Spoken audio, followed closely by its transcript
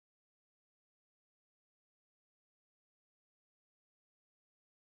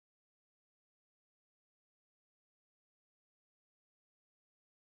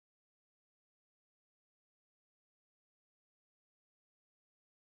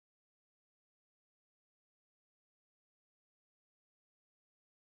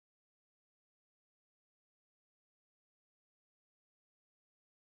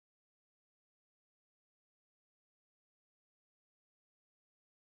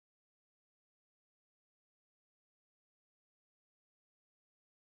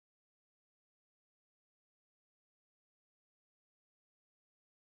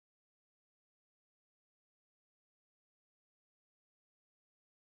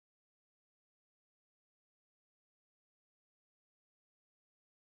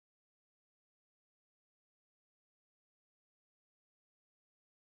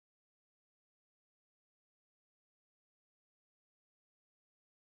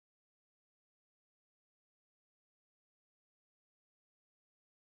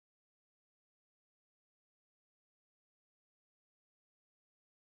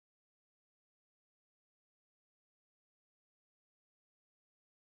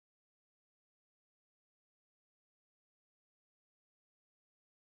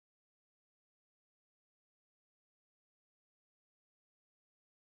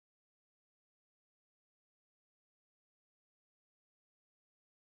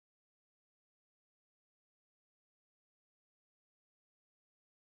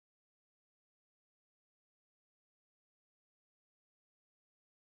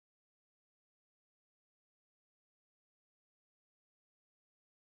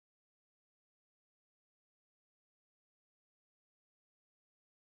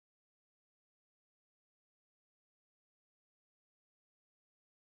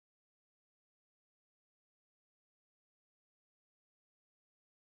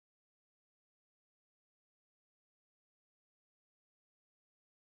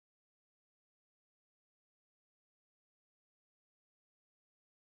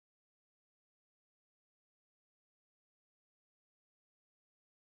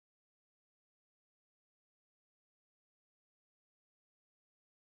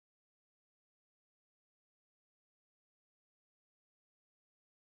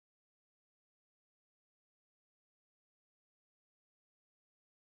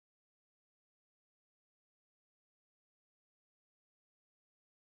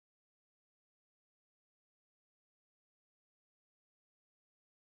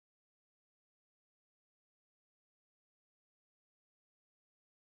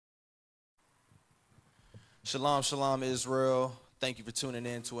Shalom, shalom, Israel. Thank you for tuning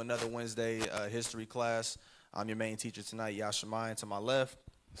in to another Wednesday history class. I'm your main teacher tonight, Yashami, and to my left,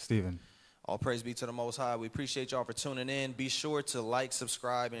 Stephen. all praise be to the Most High. We appreciate y'all for tuning in. Be sure to like,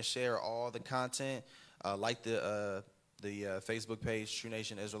 subscribe, and share all the content. Like the Facebook page, True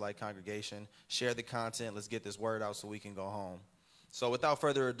Nation Israelite Congregation. Share the content. Let's get this word out so we can go home. So without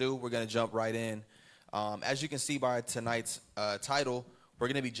further ado, we're going to jump right in. As you can see by tonight's title, we're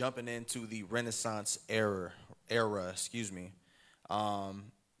going to be jumping into the Renaissance era.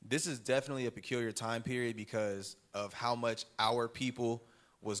 This is definitely a peculiar time period because of how much our people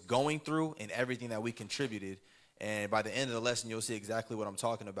was going through and everything that we contributed. And by the end of the lesson, you'll see exactly what I'm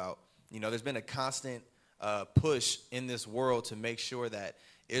talking about. You know, there's been a constant push in this world to make sure that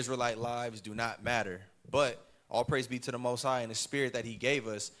Israelite lives do not matter. But all praise be to the Most High and the spirit that he gave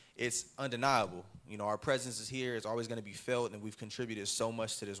us. It's undeniable. You know, our presence is here. It's always going to be felt, and we've contributed so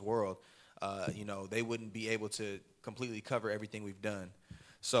much to this world. You know, they wouldn't be able to completely cover everything we've done.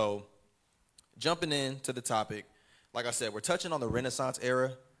 So jumping into the topic, like I said, we're touching on the Renaissance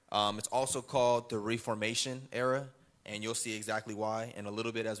era. It's also called the Reformation era, and you'll see exactly why in a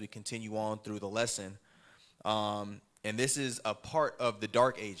little bit as we continue on through the lesson. And this is a part of the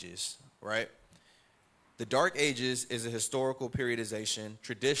Dark Ages, right? The Dark Ages is a historical periodization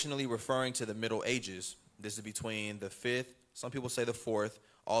traditionally referring to the Middle Ages. This is between the 5th, some people say the 4th,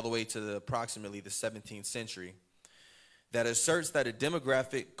 all the way to approximately the 17th century, that asserts that a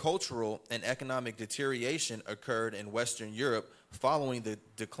demographic, cultural, and economic deterioration occurred in Western Europe following the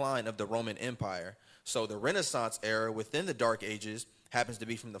decline of the Roman Empire. So the Renaissance era within the Dark Ages happens to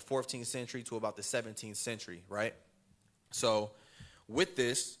be from the 14th century to about the 17th century, right? So with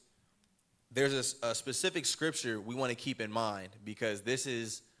this, there's a specific scripture we want to keep in mind because this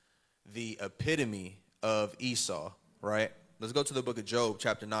is the epitome of Esau, right? Let's go to the book of Job,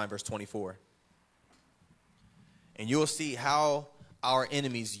 chapter 9, verse 24. And you'll see how our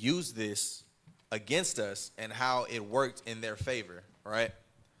enemies use this against us and how it worked in their favor, right?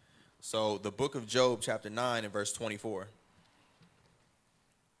 So the book of Job, chapter 9, and verse 24.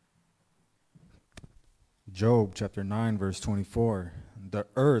 Job chapter 9, verse 24. The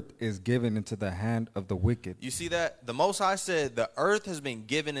earth is given into the hand of the wicked. You see that? The Most High said the earth has been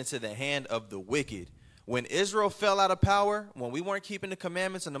given into the hand of the wicked. When Israel fell out of power, when we weren't keeping the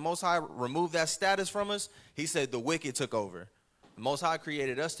commandments and the Most High removed that status from us, he said the wicked took over. The Most High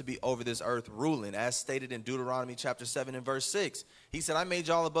created us to be over this earth ruling, as stated in Deuteronomy chapter 7 and verse 6. He said, I made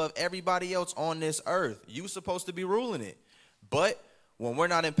y'all above everybody else on this earth. You supposed to be ruling it. But when we're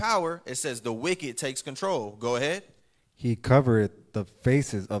not in power, it says the wicked takes control. Go ahead. He covereth the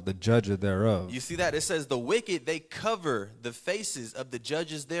faces of the judges thereof. You see that? It says the wicked, they cover the faces of the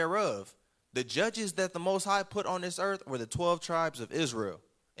judges thereof. The judges that the Most High put on this earth were the 12 tribes of Israel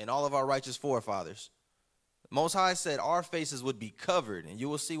and all of our righteous forefathers. The Most High said our faces would be covered, and you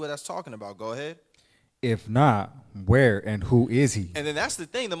will see what that's talking about. Go ahead. If not, where and who is he? And then that's the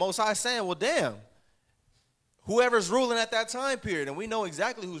thing. The Most High is saying, well, damn, whoever's ruling at that time period, and we know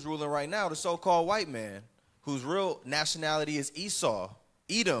exactly who's ruling right now, the so-called white man, whose real nationality is Esau,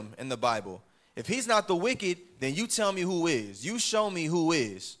 Edom in the Bible. If he's not the wicked, then you tell me who is. You show me who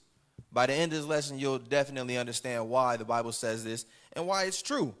is. By the end of this lesson, you'll definitely understand why the Bible says this and why it's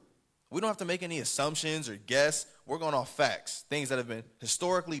true. We don't have to make any assumptions or guess. We're going off facts, things that have been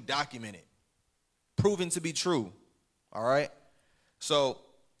historically documented, proven to be true. All right? So,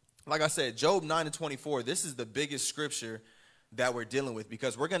 like I said, Job 9 and 24, this is the biggest scripture that we're dealing with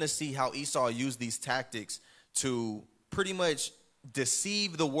because we're going to see how Esau used these tactics to pretty much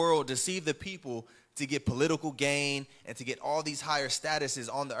deceive the world, deceive the people to get political gain and to get all these higher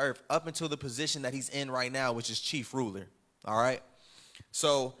statuses on the earth up until the position that he's in right now, which is chief ruler. All right.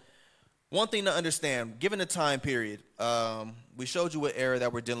 So one thing to understand, given the time period, we showed you what era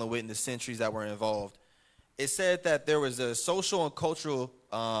that we're dealing with in the centuries that were involved. It said that there was a social and cultural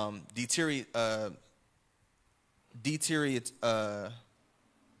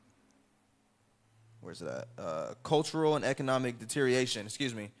cultural and economic deterioration,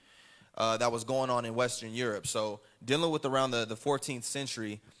 that was going on in Western Europe. So dealing with around the 14th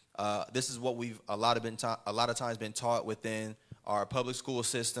century, this is what we've a lot of times been taught within our public school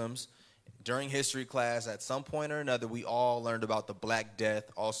systems. During history class, at some point or another, we all learned about the Black Death,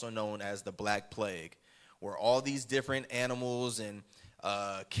 also known as the Black Plague, where all these different animals and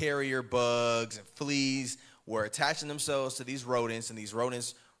carrier bugs and fleas were attaching themselves to these rodents, and these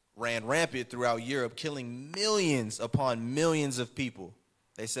rodents ran rampant throughout Europe, killing millions upon millions of people.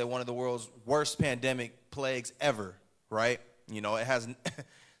 They said one of the world's worst pandemic plagues ever, right? You know, it has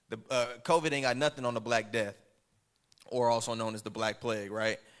the COVID ain't got nothing on the Black Death, or also known as the Black Plague,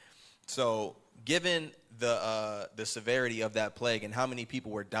 right? So given the severity of that plague and how many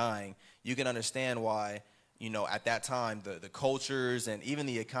people were dying, you can understand why, you know, at that time, the cultures and even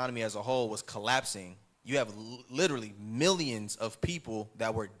the economy as a whole was collapsing. You have literally millions of people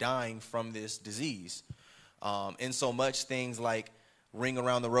that were dying from this disease. In so much things like Ring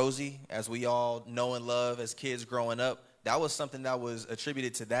Around the Rosie, as we all know and love as kids growing up, that was something that was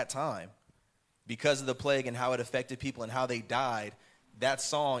attributed to that time. Because of the plague and how it affected people and how they died, that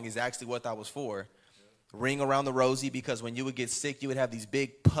song is actually what that was for. Ring Around the Rosie, because when you would get sick, you would have these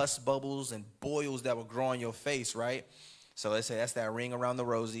big pus bubbles and boils that would grow on your face, right? So let's say that's that Ring Around the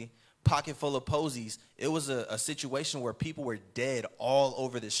Rosie. Pocket full of posies. It was a situation where people were dead all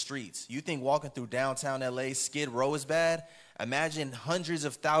over the streets. You think walking through downtown LA, Skid Row is bad? Imagine hundreds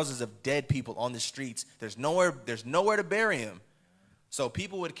of thousands of dead people on the streets. There's nowhere to bury them. So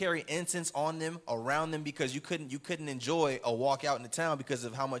people would carry incense on them, around them, because you couldn't enjoy a walk out in the town because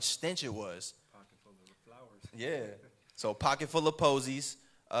of how much stench it was. Pocket full of flowers. Yeah. So pocket full of posies.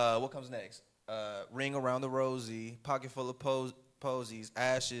 What comes next? Ring Around the Rosie. Pocket full of posies.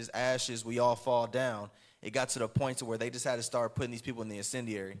 Ashes, ashes. We all fall down. It got to the point to where they just had to start putting these people in the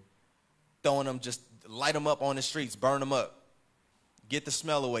incendiary, throwing them, just light them up on the streets, burn them up, get the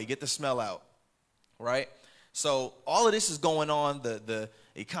smell away, get the smell out, right? So all of this is going on. The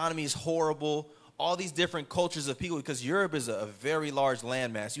economy is horrible. All these different cultures of people, because Europe is a very large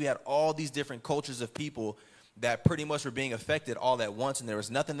landmass. You had all these different cultures of people that pretty much were being affected all at once, and there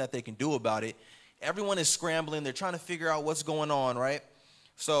was nothing that they can do about it. Everyone is scrambling. They're trying to figure out what's going on, right?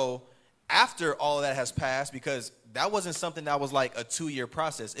 So after all of that has passed, because that wasn't something that was like a 2-year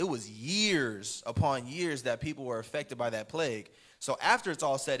process. It was years upon years that people were affected by that plague. So after it's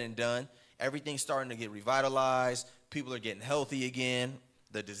all said and done, everything's starting to get revitalized. People are getting healthy again.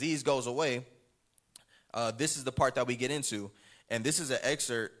 The disease goes away. This is the part that we get into. And this is an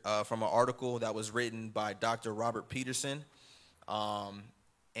excerpt from an article that was written by Dr. Robert Peterson.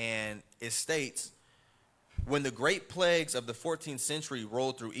 And it states, when the great plagues of the 14th century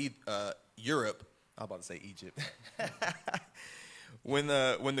rolled through Europe, I'm about to say Egypt. When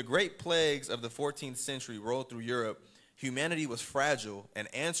the great plagues of the 14th century rolled through Europe, humanity was fragile,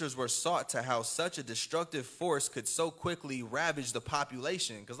 and answers were sought to how such a destructive force could so quickly ravage the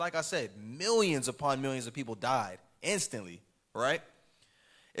population. Because like I said, millions upon millions of people died instantly, right?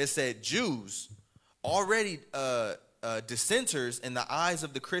 It said Jews, already dissenters in the eyes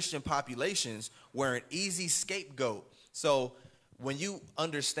of the Christian populations, were an easy scapegoat. So when you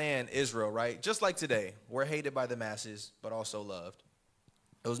understand Israel, right, just like today, we're hated by the masses, but also loved.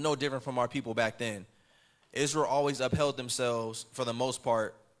 It was no different from our people back then. Israel always upheld themselves, for the most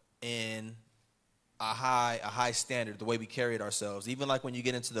part, in a high standard, the way we carried ourselves. Even like when you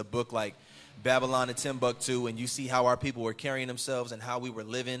get into the book like Babylon and Timbuktu, and you see how our people were carrying themselves and how we were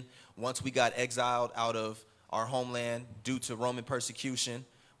living once we got exiled out of our homeland due to Roman persecution.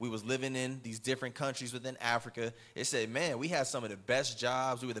 We was living in these different countries within Africa. It said, man, we had some of the best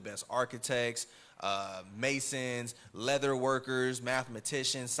jobs. We were the best architects, masons, leather workers,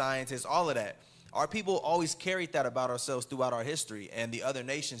 mathematicians, scientists, all of that. Our people always carried that about ourselves throughout our history, and the other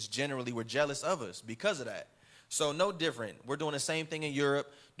nations generally were jealous of us because of that. So no different. We're doing the same thing in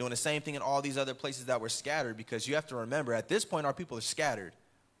Europe, doing the same thing in all these other places that were scattered, because you have to remember, at this point, our people are scattered.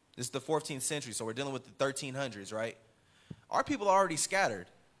 This is the 14th century, so we're dealing with the 1300s, right? Our people are already scattered.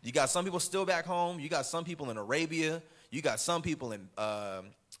 You got some people still back home. You got some people in Arabia. You got some people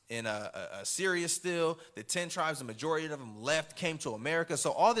in Syria still. The 10 tribes, the majority of them left, came to America.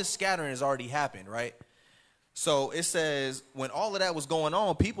 So all this scattering has already happened, right? So it says when all of that was going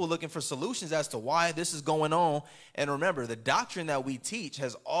on, people looking for solutions as to why this is going on. And remember, the doctrine that we teach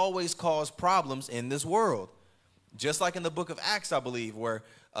has always caused problems in this world. Just like in the book of Acts, I believe, where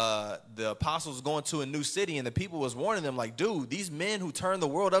the apostles going to a new city and the people was warning them like, dude, these men who turned the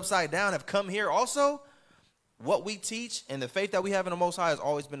world upside down have come here also. What we teach and the faith that we have in the Most High has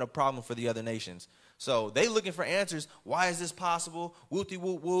always been a problem for the other nations. So they looking for answers. Why is this possible? Whoopty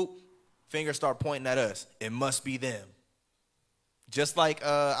whoop whoop. Fingers start pointing at us. It must be them. Just like,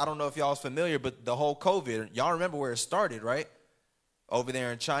 I don't know if y'all is familiar, but the whole COVID, y'all remember where it started, right? Over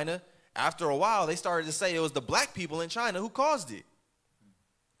there in China. After a while, they started to say it was the black people in China who caused it.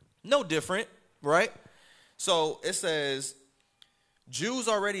 No different, right? So it says, Jews,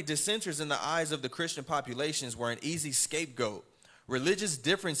 already dissenters in the eyes of the Christian populations, were an easy scapegoat. Religious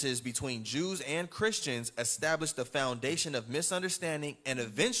differences between Jews and Christians established the foundation of misunderstanding and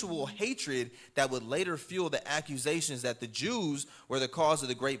eventual hatred that would later fuel the accusations that the Jews were the cause of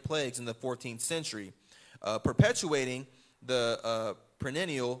the great plagues in the 14th century, perpetuating the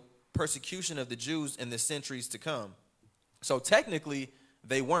perennial persecution of the Jews in the centuries to come. So technically,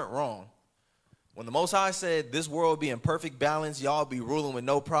 they weren't wrong. When the Most High said this world would be in perfect balance, y'all be ruling with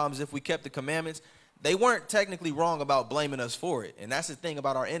no problems if we kept the commandments, they weren't technically wrong about blaming us for it. And that's the thing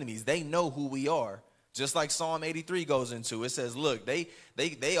about our enemies. They know who we are. Just like Psalm 83 goes into. It says, look, they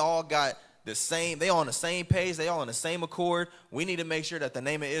all got the same, they all on the same page, they all on the same accord. We need to make sure that the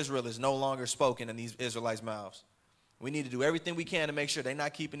name of Israel is no longer spoken in these Israelites' mouths. We need to do everything we can to make sure they're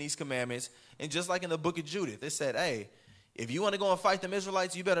not keeping these commandments. And just like in the book of Judith, it said, hey, if you want to go and fight them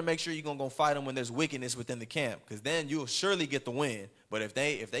Israelites, you better make sure you're going to go fight them when there's wickedness within the camp, because then you'll surely get the win. But if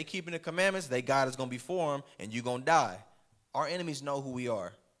they keeping the commandments, they God is going to be for them, and you're going to die. Our enemies know who we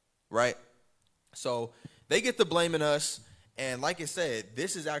are, right? So they get to blaming us, and like I said,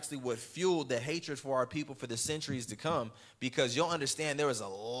 this is actually what fueled the hatred for our people for the centuries to come, because you'll understand there was a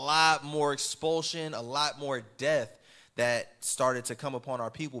lot more expulsion, a lot more death that started to come upon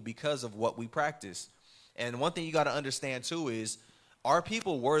our people because of what we practice. And one thing you got to understand, too, is our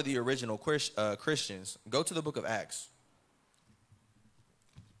people were the original Christians. Go to the book of Acts.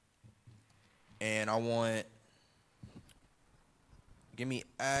 And give me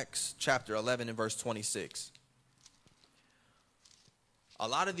Acts chapter 11 and verse 26. A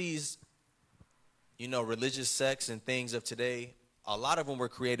lot of these, religious sects and things of today, a lot of them were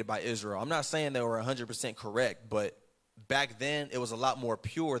created by Israel. I'm not saying they were 100% correct, but back then it was a lot more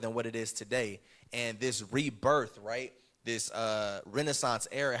pure than what it is today. And this rebirth, right, this Renaissance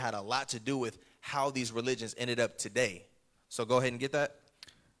era had a lot to do with how these religions ended up today. So go ahead and get that.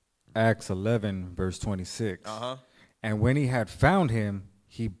 Acts 11, verse 26. Uh-huh. And when he had found him,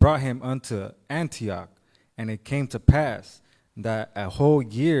 he brought him unto Antioch. And it came to pass that a whole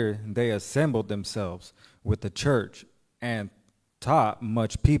year they assembled themselves with the church and taught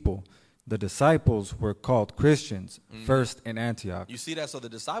much people. The disciples were called Christians first in Antioch. You see that? So the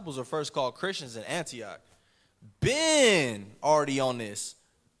disciples were first called Christians in Antioch. Been already on this.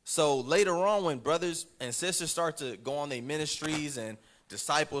 So later on, when brothers and sisters start to go on their ministries and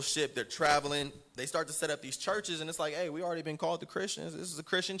discipleship, they're traveling, they start to set up these churches, and it's like, hey, we already been called the Christians. This is a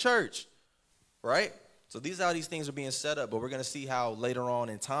Christian church, right? So these are how these things are being set up, but we're going to see how later on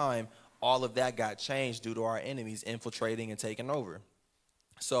in time, all of that got changed due to our enemies infiltrating and taking over.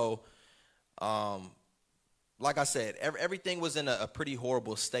 So, like I said, everything was in a pretty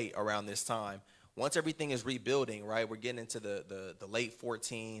horrible state around this time. Once everything is rebuilding, right, we're getting into the late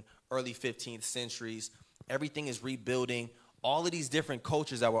 14th, early 15th centuries. Everything is rebuilding. All of these different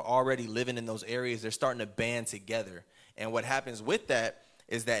cultures that were already living in those areas, they're starting to band together. And what happens with that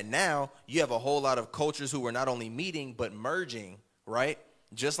is that now you have a whole lot of cultures who are not only meeting but merging, right?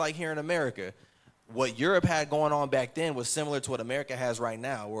 Just like here in America. What Europe had going on back then was similar to what America has right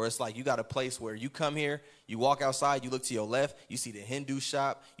now, where it's like you got a place where you come here, you walk outside, you look to your left, you see the Hindu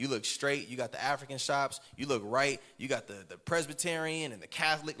shop, you look straight, you got the African shops, you look right, you got the Presbyterian and the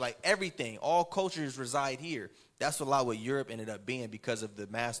Catholic, like everything, all cultures reside here. That's a lot what Europe ended up being because of the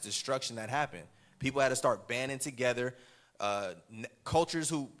mass destruction that happened. People had to start banding together. Cultures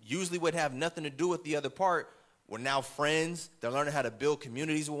who usually would have nothing to do with the other part were now friends. They're learning how to build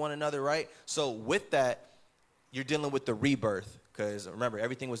communities with one another, right? So with that, you're dealing with the rebirth, because remember,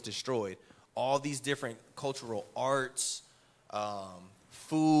 everything was destroyed. All these different cultural arts,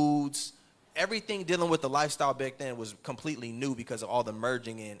 foods, everything dealing with the lifestyle back then was completely new because of all the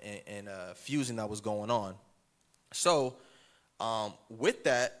merging and fusing that was going on. So with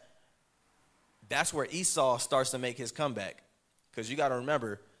that, that's where Esau starts to make his comeback, because you got to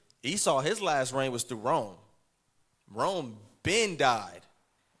remember, Esau, his last reign was through Rome. Rome been died.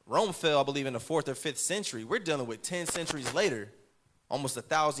 Rome fell, I believe, in the 4th or 5th century. We're dealing with 10 centuries later, almost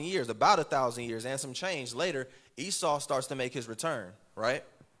 1,000 years, about 1,000 years and some change later, Esau starts to make his return, right?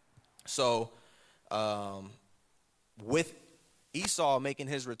 So with Esau making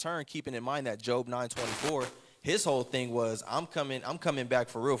his return, keeping in mind that Job 9:24, his whole thing was, I'm coming back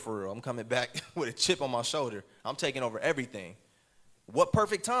for real, for real. I'm coming back with a chip on my shoulder. I'm taking over everything. What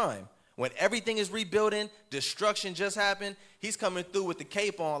perfect time. When everything is rebuilding, destruction just happened, he's coming through with the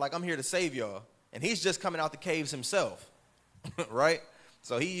cape on like, I'm here to save y'all. And he's just coming out the caves himself, right?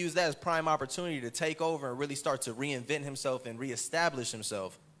 So he used that as prime opportunity to take over and really start to reinvent himself and reestablish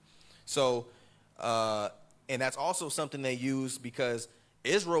himself. So, and that's also something they used because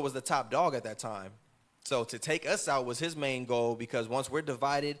Israel was the top dog at that time. So to take us out was his main goal, because once we're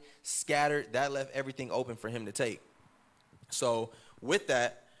divided, scattered, that left everything open for him to take. So with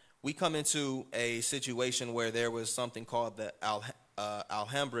that, we come into a situation where there was something called the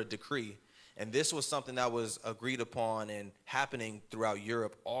Alhambra Decree. And this was something that was agreed upon and happening throughout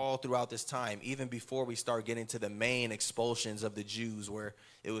Europe all throughout this time, even before we start getting to the main expulsions of the Jews, where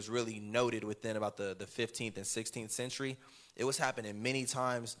it was really noted within about the 15th and 16th century. It was happening many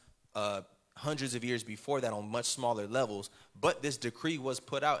times, hundreds of years before that on much smaller levels. But this decree was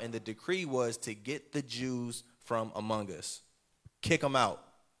put out, and the decree was to get the Jews from among us. Kick them out.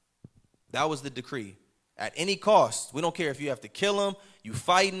 That was the decree. At any cost. We don't care if you have to kill them, you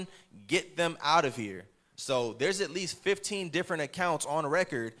fighting, get them out of here. So there's at least 15 different accounts on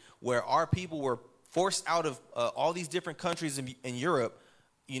record where our people were forced out of all these different countries in Europe,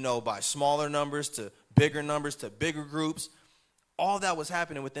 you know, by smaller numbers to bigger groups. All that was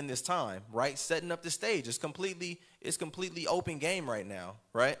happening within this time, right? Setting up the stage. It's completely open game right now,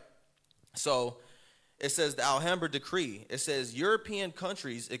 right? So it says the Alhambra Decree. It says European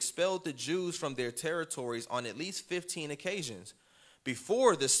countries expelled the Jews from their territories on at least 15 occasions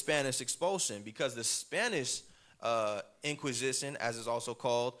before the Spanish expulsion, because the Spanish Inquisition, as it's also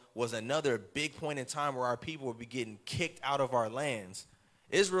called, was another big point in time where our people would be getting kicked out of our lands.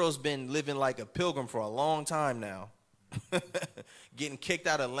 Israel's been living like a pilgrim for a long time now. Getting kicked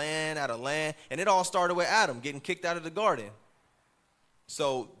out of land. And it all started with Adam getting kicked out of the garden.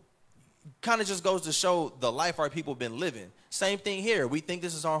 So kind of just goes to show the life our people been living. Same thing here. We think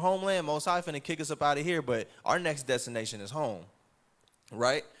this is our homeland. Most High finna kick us up out of here, but our next destination is home.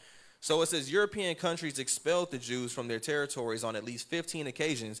 Right? So it says European countries expelled the Jews from their territories on at least 15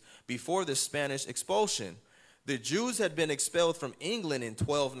 occasions before the Spanish expulsion. The Jews had been expelled from England in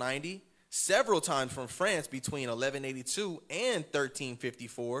 1290, several times from France between 1182 and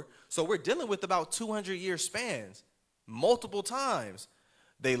 1354. So we're dealing with about 200-year spans, multiple times.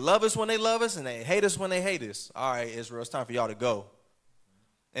 They love us when they love us, and they hate us when they hate us. All right, Israel, it's time for y'all to go.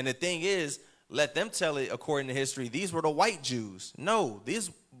 And the thing is, let them tell it according to history. These were the white Jews. No,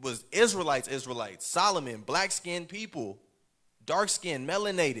 these was Israelites, Solomon, black-skinned people, dark-skinned,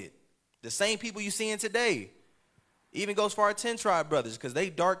 melanated. The same people you seeing today. Even goes for our 10 tribe brothers, because they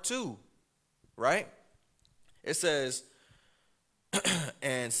dark too. Right? It says,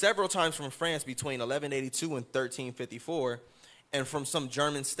 and several times from France between 1182 and 1354, and from some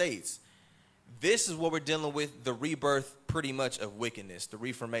German states. This is what we're dealing with, the rebirth pretty much of wickedness, the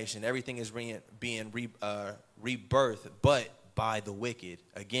reformation. Everything is being rebirthed, but by the wicked.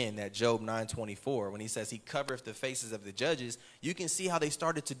 Again, that Job 9:24, when he says he covereth the faces of the judges, you can see how they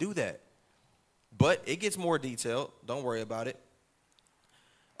started to do that. But it gets more detailed. Don't worry about it.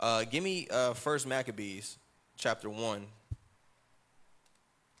 Give me 1 Maccabees chapter 1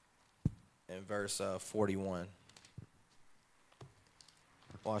 and verse 41.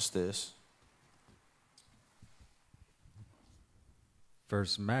 Watch this. 1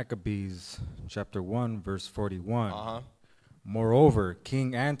 Maccabees chapter 1 verse 41. Moreover,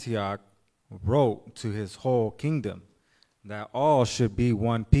 King Antioch wrote to his whole kingdom that all should be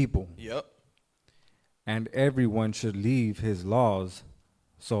one people. Yep. And everyone should leave his laws.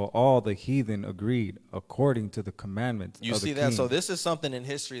 So all the heathen agreed according to the commandments of the king. You see that? So this is something in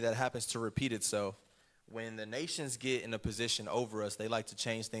history that happens to repeat itself. When the nations get in a position over us, they like to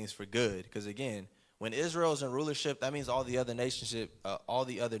change things for good. Because again, when Israel's in rulership, that means all the other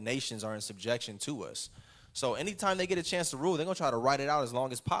nations are in subjection to us. So anytime they get a chance to rule, they're going to try to write it out as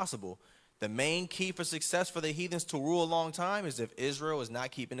long as possible. The main key for success for the heathens to rule a long time is if Israel is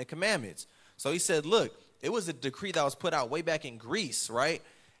not keeping the commandments. So he said, look, it was a decree that was put out way back in Greece, right?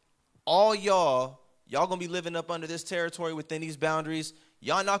 All y'all going to be living up under this territory within these boundaries.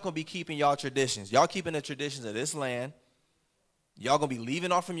 Y'all not going to be keeping y'all traditions. Y'all keeping the traditions of this land. Y'all going to be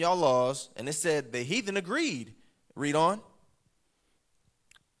leaving off from y'all laws. And it said the heathen agreed. Read on.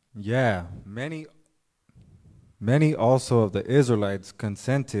 Yeah, many also of the Israelites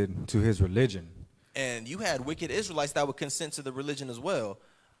consented to his religion. And you had wicked Israelites that would consent to the religion as well.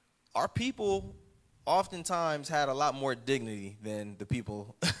 Our people oftentimes had a lot more dignity than the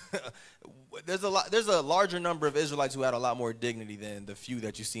people. There's a larger number of Israelites who had a lot more dignity than the few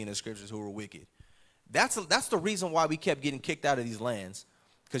that you see in the scriptures who were wicked. That's the reason why we kept getting kicked out of these lands.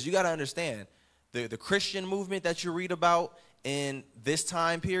 Because you got to understand, the Christian movement that you read about in this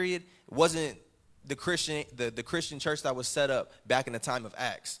time period wasn't the Christian church that was set up back in the time of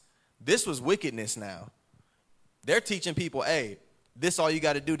Acts. This was wickedness now. They're teaching people, hey, this all you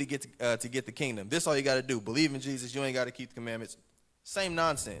got to do to get the kingdom. This all you got to do. Believe in Jesus. You ain't got to keep the commandments. Same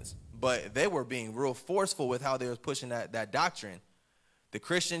nonsense. But they were being real forceful with how they was pushing that doctrine. The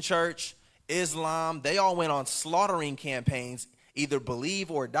Christian church, Islam, they all went on slaughtering campaigns, either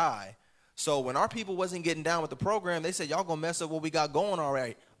believe or die. So when our people wasn't getting down with the program, they said, y'all going to mess up what we got going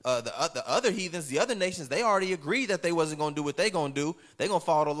already. The other heathens, the other nations, they already agreed that they wasn't going to do what they going to do. They going to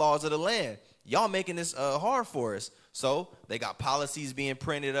follow the laws of the land. Y'all making this hard for us. So they got policies being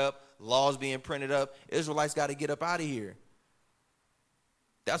printed up, laws being printed up. Israelites got to get up out of here.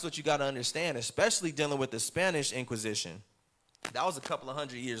 That's what you got to understand, especially dealing with the Spanish Inquisition. That was a couple of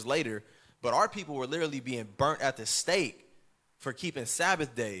hundred years later. But our people were literally being burnt at the stake for keeping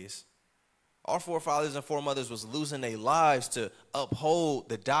Sabbath days. Our forefathers and foremothers was losing their lives to uphold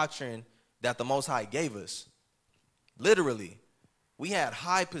the doctrine that the Most High gave us. Literally. We had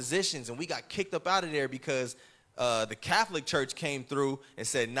high positions and we got kicked up out of there because the Catholic Church came through and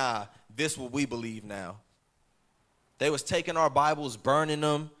said, nah, this is what we believe now. They was taking our Bibles, burning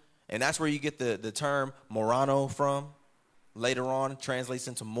them, and that's where you get the term Morano from. Later on, it translates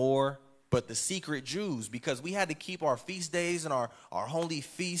into Moor. But the secret Jews, because we had to keep our feast days and our holy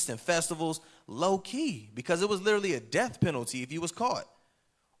feasts and festivals low key, because it was literally a death penalty if you was caught,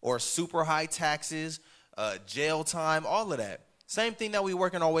 or super high taxes, jail time, all of that. Same thing that we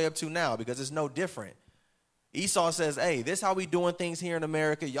working our way up to now, because it's no different. Esau says, hey, this how we doing things here in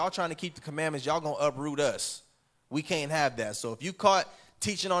America. Y'all trying to keep the commandments, y'all gonna uproot us. We can't have that. So if you caught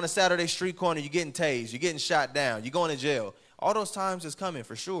teaching on a Saturday street corner, you're getting tased, you're getting shot down, you're going to jail. All those times is coming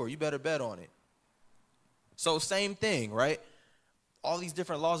for sure. You better bet on it. So same thing, right? All these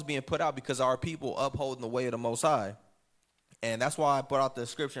different laws being put out because our people upholding the way of the Most High. And that's why I put out the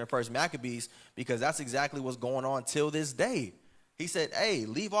scripture in 1 Maccabees, because that's exactly what's going on till this day. He said, hey,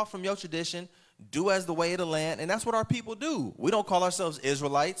 leave off from your tradition, do as the way of the land, and that's what our people do. We don't call ourselves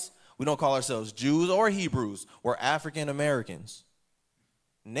Israelites. We don't call ourselves Jews or Hebrews. We're African Americans,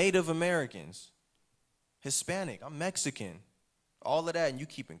 Native Americans, Hispanic. I'm Mexican. All of that, and you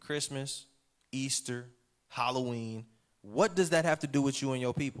keeping Christmas, Easter, Halloween. What does that have to do with you and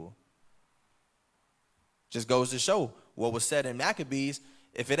your people? Just goes to show what was said in Maccabees.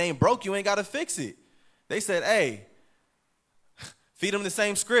 If it ain't broke, you ain't got to fix it. They said, hey, feed them the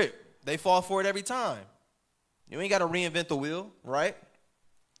same script. They fall for it every time. You ain't got to reinvent the wheel, right?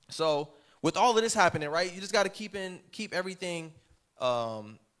 So with all of this happening, right, you just got to keep everything,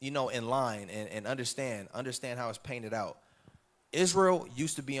 in line and understand how it's painted out. Israel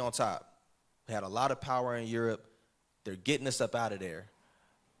used to be on top. They had a lot of power in Europe. They're getting us up out of there.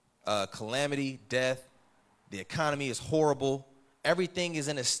 Calamity, death, the economy is horrible. Everything is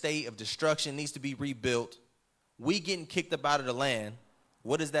in a state of destruction, needs to be rebuilt. We getting kicked up out of the land.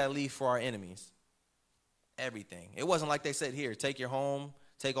 What does that leave for our enemies? Everything. It wasn't like they said, here, take your home,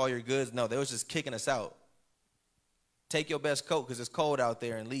 take all your goods. No, they was just kicking us out. Take your best coat because it's cold out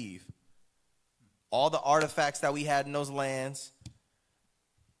there and leave. All the artifacts that we had in those lands,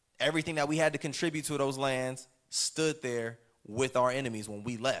 everything that we had to contribute to those lands stood there with our enemies when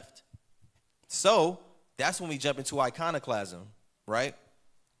we left. So that's when we jump into iconoclasm, right?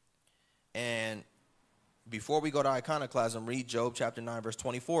 And before we go to iconoclasm, read Job chapter 9, verse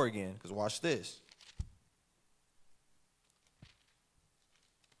 24 again, because watch this.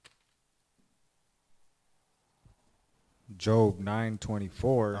 Job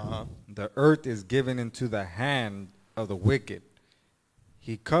 9:24. The earth is given into the hand of the wicked.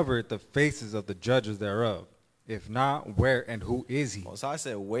 He covered the faces of the judges thereof. If not, where and who is he? So I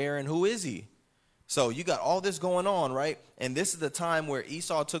said, where and who is he? So you got all this going on, right? And this is the time where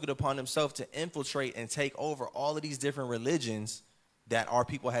Esau took it upon himself to infiltrate and take over all of these different religions that our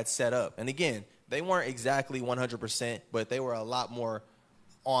people had set up. And again, they weren't exactly 100%, but they were a lot more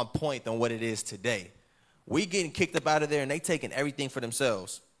on point than what it is today. We getting kicked up out of there and they taking everything for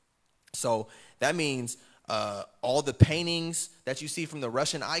themselves. So that means all the paintings that you see from the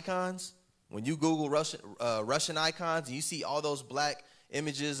Russian icons, when you Google Russian icons, and you see all those black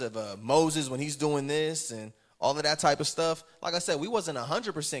images of Moses when he's doing this and all of that type of stuff. Like I said, we wasn't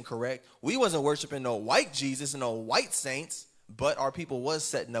 100% correct. We wasn't worshiping no white Jesus and no white saints, but our people was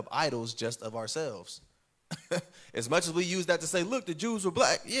setting up idols just of ourselves. As much as we use that to say, look, the Jews were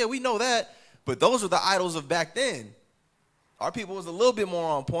black. Yeah, we know that. But those were the idols of back then. Our people was a little bit more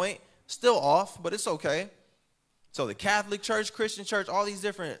on point. Still off, but it's okay. So the Catholic Church, Christian Church, all these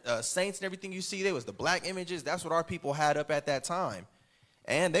different saints and everything you see, there was the black images. That's what our people had up at that time.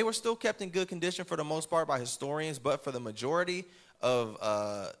 And they were still kept in good condition for the most part by historians, but for the majority of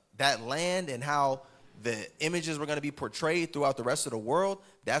that land and how the images were going to be portrayed throughout the rest of the world,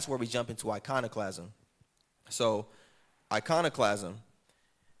 that's where we jump into iconoclasm. So iconoclasm.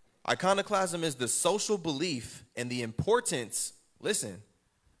 Iconoclasm is the social belief in the importance, listen,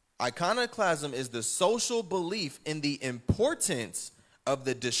 iconoclasm is the social belief in the importance of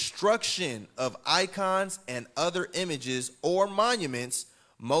the destruction of icons and other images or monuments,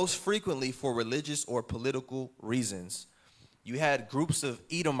 most frequently for religious or political reasons. You had groups of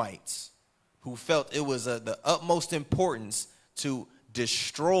Edomites who felt it was the utmost importance to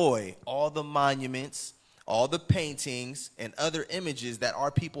destroy all the monuments, all the paintings, and other images that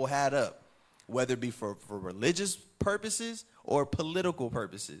our people had up, whether it be for religious purposes or political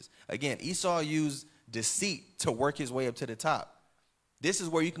purposes. Again, Esau used deceit to work his way up to the top. This is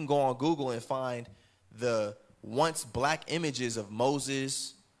where you can go on Google and find the once black images of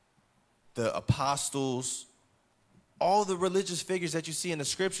Moses, the apostles, all the religious figures that you see in the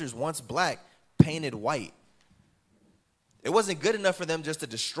scriptures, once black, painted white. It wasn't good enough for them just to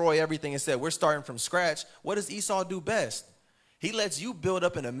destroy everything and say, we're starting from scratch. What does Esau do best? He lets you build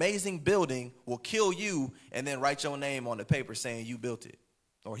up an amazing building, will kill you, and then write your name on the paper saying you built it.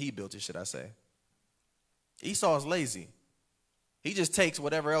 Or he built it, should I say. Esau is lazy. He just takes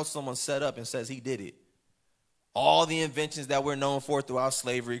whatever else someone set up and says he did it. All the inventions that we're known for throughout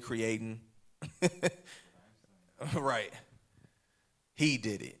slavery creating. Right. He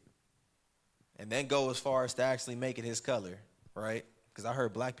did it. And then go as far as to actually make it his color, right? Because I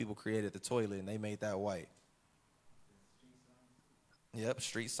heard black people created the toilet and they made that white. Yep,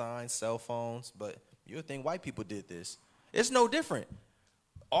 street signs, cell phones. But you would think white people did this. It's no different.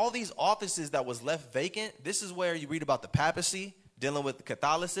 All these offices that was left vacant, this is where you read about the papacy dealing with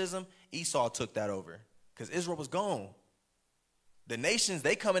Catholicism. Esau took that over because Israel was gone. The nations,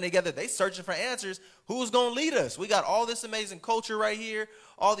 they coming together, they searching for answers. Who's going to lead us? We got all this amazing culture right here,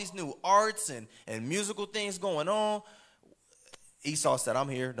 all these new arts and musical things going on. Esau said, I'm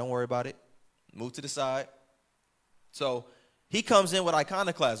here. Don't worry about it. Move to the side. So he comes in with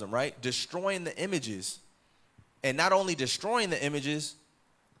iconoclasm, right? Destroying the images. And not only destroying the images,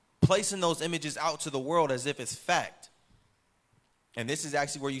 placing those images out to the world as if it's fact. And this is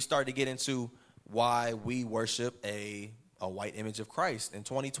actually where you start to get into why we worship a white image of Christ in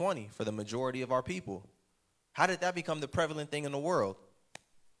 2020 for the majority of our people. How did that become the prevalent thing in the world?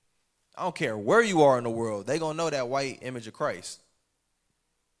 I don't care where you are in the world, they're going to know that white image of Christ.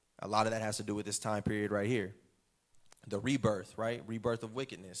 A lot of that has to do with this time period right here. The rebirth, right? Rebirth of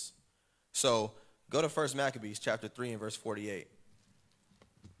wickedness. So go to 1 Maccabees chapter 3 and verse 48.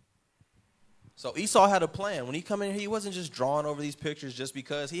 So Esau had a plan. When he come in here, he wasn't just drawing over these pictures just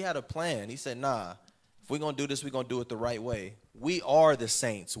because. He had a plan. He said, nah, if we're going to do this, we're going to do it the right way. We are the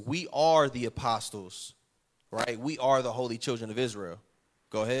saints. We are the apostles, right? We are the holy children of Israel.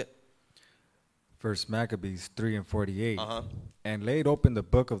 Go ahead. 1 Maccabees 3 and 48. And laid open the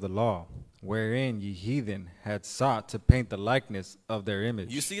book of the law, wherein ye heathen had sought to paint the likeness of their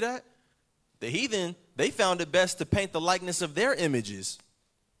image. You see that? The heathen, they found it best to paint the likeness of their images.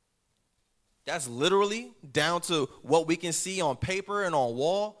 That's literally down to what we can see on paper and on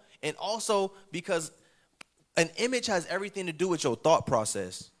wall. And also because an image has everything to do with your thought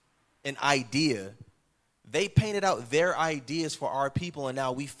process, an idea. They painted out their ideas for our people, and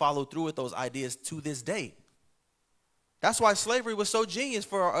now we follow through with those ideas to this day. That's why slavery was so genius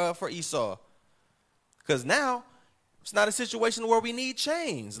for Esau. Because now it's not a situation where we need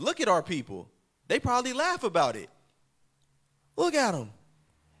chains. Look at our people. They probably laugh about it. Look at them.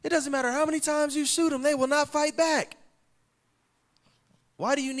 It doesn't matter how many times you shoot them, they will not fight back.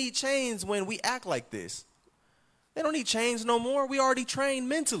 Why do you need chains when we act like this? They don't need chains no more. We already trained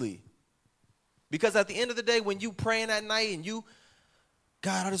mentally. Because at the end of the day, when you praying at night and you,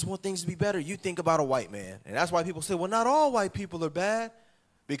 God, I just want things to be better, you think about a white man. And that's why people say, well, not all white people are bad.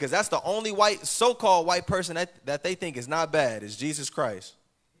 Because that's the only white, so-called white person that they think is not bad is Jesus Christ.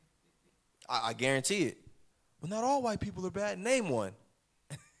 I guarantee it. Well, not all white people are bad. Name one.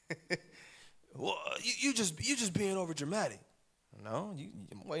 Well, you just being over dramatic. No,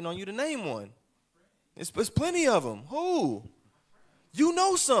 I'm waiting on you to name one. It's plenty of them. Who? You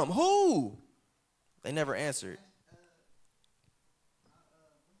know some. Who? They never answered.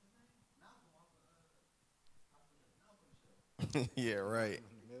 Yeah, right.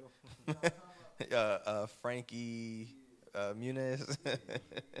 Frankie Muniz.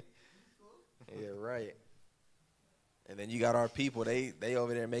 Yeah, right. And then you got our people, they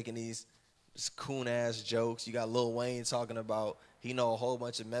over there making these coon-ass jokes. You got Lil Wayne talking about he know a whole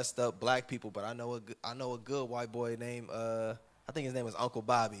bunch of messed up black people, but I know a good white boy named, I think his name was Uncle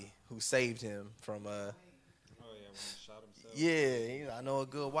Bobby, who saved him from, Oh, yeah, when he shot himself. yeah, I know a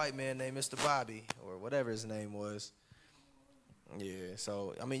good white man named Mr. Bobby, or whatever his name was. Yeah,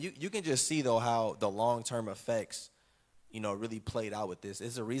 so, I mean, you can just see, though, how the long-term effects, really played out with this.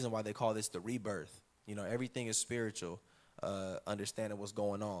 It's a reason why they call this the rebirth. Everything is spiritual, understanding what's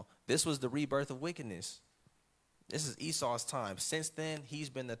going on. This was the rebirth of wickedness. This is Esau's time. Since then, he's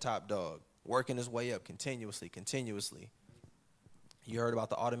been the top dog, working his way up continuously. You heard about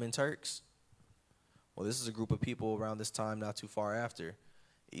the Ottoman Turks? Well, this is a group of people around this time, not too far after.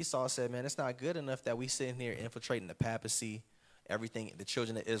 Esau said, man, it's not good enough that we sitting here infiltrating the papacy, everything the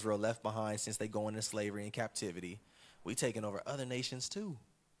children of Israel left behind since they go into slavery and captivity. We taking over other nations too.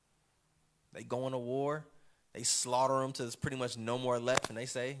 They go into war. They slaughter them till there's pretty much no more left. And they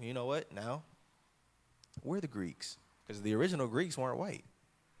say, you know what? Now, we're the Greeks. because the original Greeks weren't white.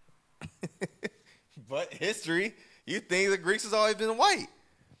 But history, you think the Greeks has always been white.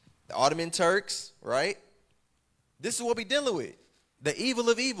 The Ottoman Turks, right? This is what we're dealing with. The evil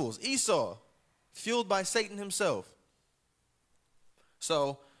of evils, Esau, fueled by Satan himself.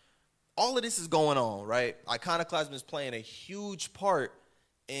 So all of this is going on, right? Iconoclasm is playing a huge part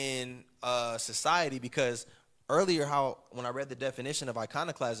in society, because earlier when I read the definition of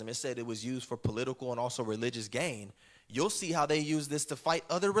iconoclasm, it said it was used for political and also religious gain. You'll see how they use this to fight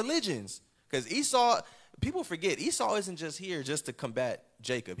other religions. Because Esau, people forget, Esau isn't just here just to combat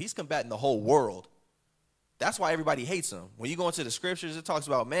Jacob. He's combating the whole world. That's why everybody hates him. When you go into the scriptures, it talks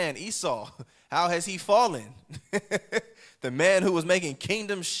about, man, Esau, how has he fallen? The man who was making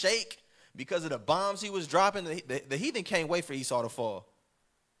kingdoms shake because of the bombs he was dropping. The heathen can't wait for Esau to fall.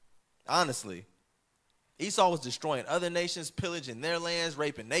 Honestly. Esau was destroying other nations, pillaging their lands,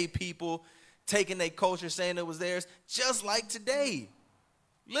 raping their people, taking their culture, saying it was theirs, just like today.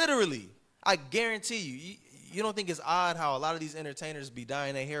 Literally. I guarantee you, you don't think it's odd how a lot of these entertainers be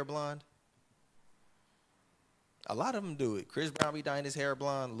dyeing their hair blonde? A lot of them do it. Chris Brown be dyeing his hair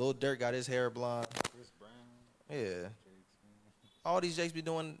blonde. Lil Durk got his hair blonde. Chris Brown. Yeah. All these jakes be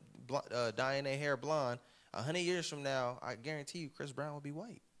doing dyeing their hair blonde. 100 years from now, I guarantee you Chris Brown will be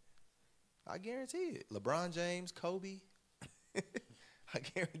white. I guarantee it. LeBron James, Kobe. I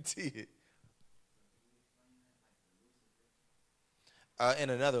guarantee it.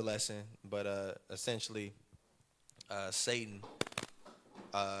 In another lesson, but essentially, Satan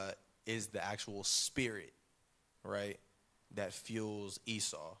is the actual spirit, right, that fuels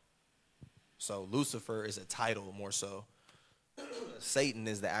Esau. So Lucifer is a title more so. Satan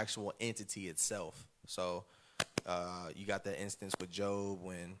is the actual entity itself. So you got that instance with Job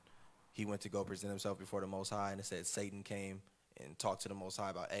when he went to go present himself before the Most High, and it said Satan came and talked to the Most High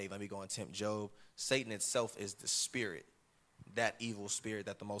about, hey, let me go and tempt Job. Satan itself is the spirit, that evil spirit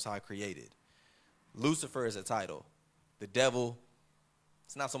that the Most High created. Lucifer is a title. The devil,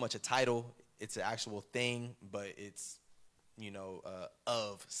 it's not so much a title, it's an actual thing, but it's,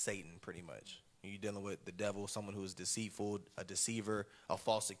 of Satan pretty much. You're dealing with the devil, someone who is deceitful, a deceiver, a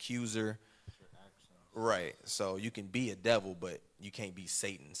false accuser. Right. So you can be a devil, but you can't be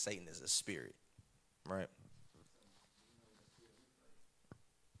Satan. Satan is a spirit. Right?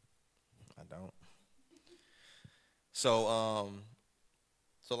 I don't. So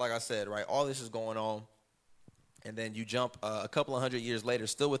like I said, right, all this is going on, and then you jump a couple of 100 years later,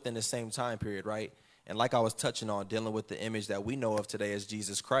 still within the same time period, right? And like I was touching on, dealing with the image that we know of today as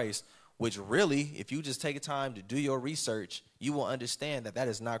Jesus Christ, which really, if you just take time to do your research, you will understand that that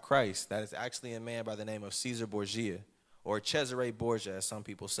is not Christ. That is actually a man by the name of Caesar Borgia, or Cesare Borgia, as some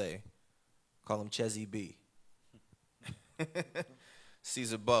people say. Call him Chezzy B.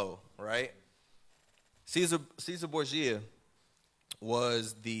 Caesar Bo, right? Caesar Borgia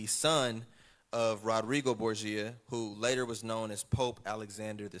was the son of Rodrigo Borgia, who later was known as Pope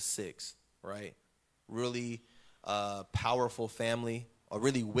Alexander VI, right? Really powerful family, a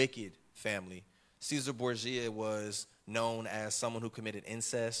really wicked family. Caesar Borgia was known as someone who committed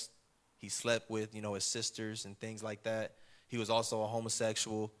incest. He slept with, his sisters and things like that. He was also a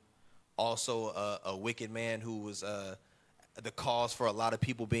homosexual, also a wicked man who was the cause for a lot of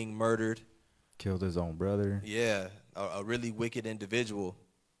people being murdered. Killed his own brother. Yeah, a really wicked individual,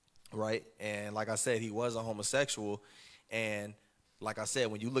 right? And like I said, he was a homosexual. And like I said,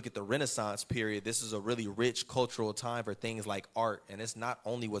 when you look at the Renaissance period, this is a really rich cultural time for things like art. And it's not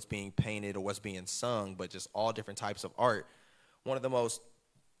only what's being painted or what's being sung, but just all different types of art. One of the most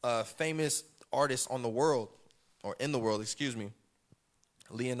famous artists on the world, or in the world, excuse me,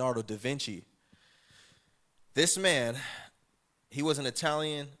 Leonardo da Vinci. This man, he was an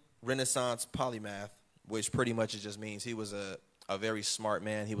Italian Renaissance polymath, which pretty much it just means he was a very smart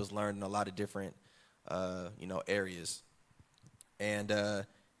man. He was learned in a lot of different, areas. And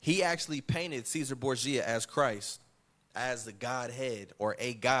he actually painted Caesar Borgia as Christ, as the Godhead or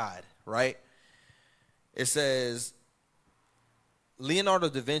a god, right? It says, Leonardo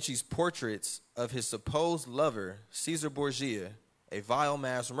da Vinci's portraits of his supposed lover, Caesar Borgia, a vile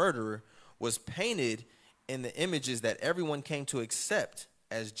mass murderer, was painted in the images that everyone came to accept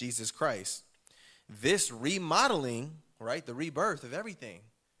as Jesus Christ. This remodeling, right, the rebirth of everything,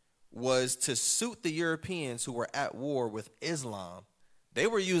 was to suit the Europeans who were at war with Islam. They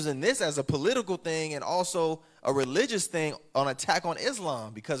were using this as a political thing and also a religious thing on attack on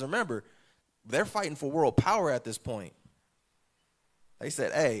Islam, because remember, they're fighting for world power at this point. They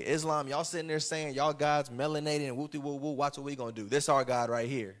said, hey, Islam, y'all sitting there saying y'all God's melanated and whoop-de-woo-woo, watch what we gonna do. This our God right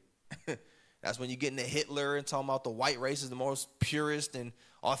here. That's when you get into Hitler and talking about the white race is the most purest and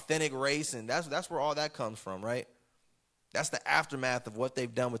authentic race, and that's where all that comes from, right? That's the aftermath of what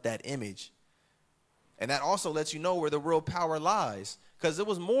they've done with that image. And that also lets you know where the real power lies. Because it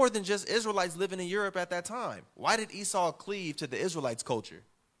was more than just Israelites living in Europe at that time. Why did Esau cleave to the Israelites' culture?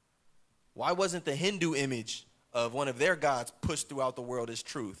 Why wasn't the Hindu image of one of their gods pushed throughout the world as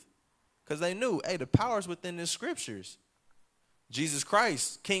truth? Because they knew, hey, the power's within the scriptures. Jesus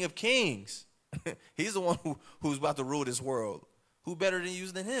Christ, King of Kings. He's the one who's about to rule this world. Who better to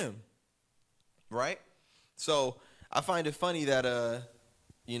use than him? Right? So I find it funny that,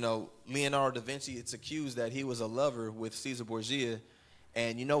 Leonardo da Vinci, it's accused that he was a lover with Caesar Borgia.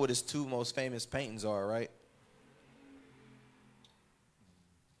 And you know what his two most famous paintings are, right?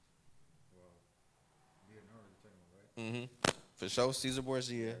 For sure, Caesar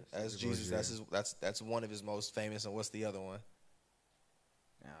Borgia as Jesus. Borgia. That's one of his most famous. And what's the other one?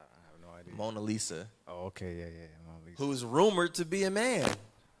 I have no idea. Mona Lisa. Oh, okay, yeah, Mona Lisa. Who's rumored to be a man.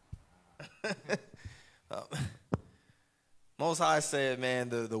 Most High said, man,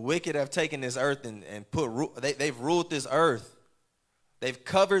 the wicked have taken this earth and they've ruled this earth. They've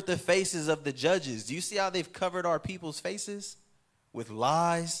covered the faces of the judges. Do you see how they've covered our people's faces? With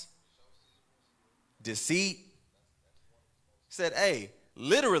lies, deceit. Said, hey,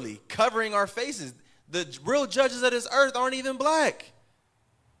 literally covering our faces. The real judges of this earth aren't even black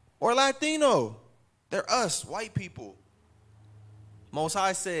or Latino. They're us, white people. Most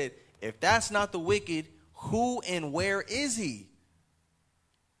High said, if that's not the wicked, who and where is he?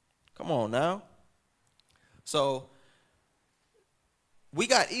 Come on now. So we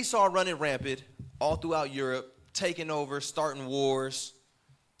got Esau running rampant all throughout Europe, taking over, starting wars.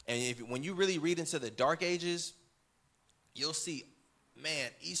 And when you really read into the Dark Ages, you'll see, man,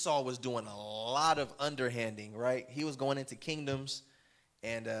 Esau was doing a lot of underhanding, right? He was going into kingdoms,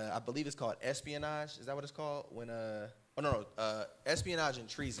 and I believe it's called espionage. Is that what it's called? Espionage and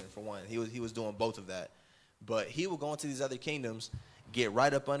treason, for one. He was doing both of that. But he would go into these other kingdoms, get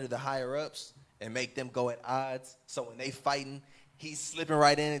right up under the higher-ups, and make them go at odds. So when they fighting, he's slipping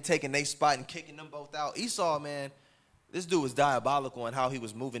right in and taking their spot and kicking them both out. Esau, man, this dude was diabolical in how he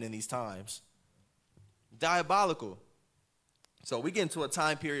was moving in these times. Diabolical. So we get into a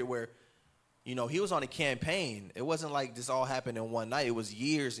time period where, he was on a campaign. It wasn't like this all happened in one night. It was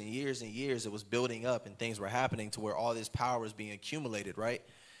years and years and years. It was building up and things were happening to where all this power was being accumulated, right?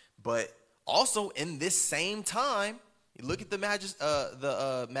 But also in this same time, you look at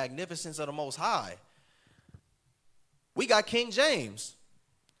the magnificence of the Most High. We got King James,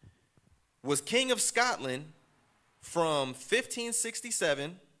 was king of Scotland from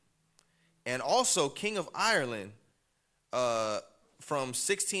 1567, and also king of Ireland from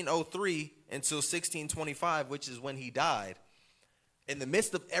 1603 until 1625, which is when he died. In the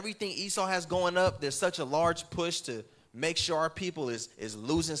midst of everything Esau has going up, there's such a large push to make sure our people is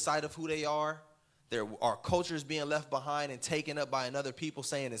losing sight of who they are. Our culture is being left behind and taken up by another people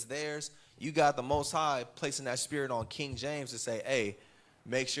saying it's theirs. You got the Most High placing that spirit on King James to say, hey,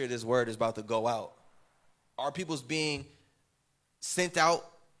 make sure this word is about to go out. Our people's being sent out,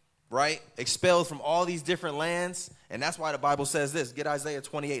 right? Expelled from all these different lands. And that's why the Bible says this. Get Isaiah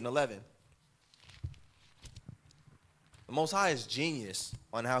 28:11. The Most High is genius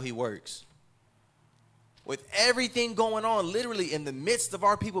on how he works. With everything going on, literally in the midst of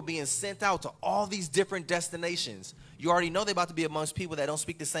our people being sent out to all these different destinations, you already know they're about to be amongst people that don't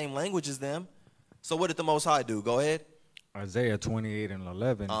speak the same language as them. So what did the Most High do? Go ahead. Isaiah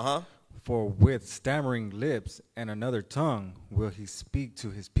 28:11. Uh-huh. For with stammering lips and another tongue will he speak to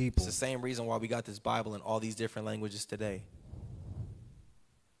his people. It's the same reason why we got this Bible in all these different languages today.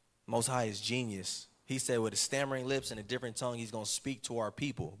 Most High is genius. He said with his stammering lips and a different tongue, he's going to speak to our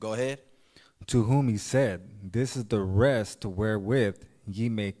people. Go ahead. To whom he said, this is the rest wherewith ye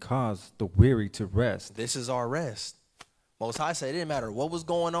may cause the weary to rest. This is our rest. Most High said it didn't matter what was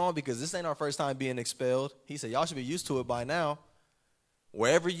going on because this ain't our first time being expelled. He said y'all should be used to it by now.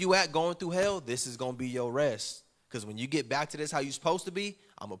 Wherever you at going through hell, this is going to be your rest. Because when you get back to this how you're supposed to be,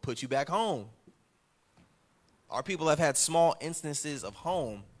 I'm going to put you back home. Our people have had small instances of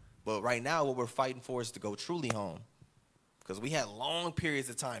home, but right now what we're fighting for is to go truly home. Because we had long periods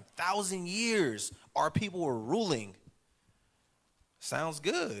of time, 1,000 years, our people were ruling. Sounds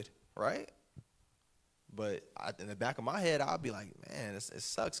good, right? But in the back of my head, I'll be like, man, it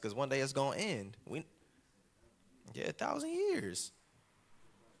sucks because one day it's going to end. 1,000 years.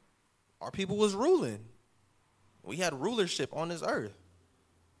 Our people was ruling. We had rulership on this earth.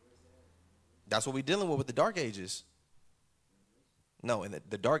 That's what we're dealing with the Dark Ages. No, in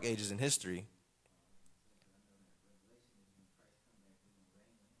the Dark Ages in history.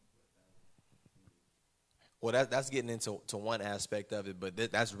 Well, that's getting into one aspect of it, but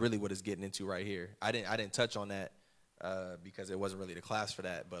that's really what it's getting into right here. I didn't touch on that because it wasn't really the class for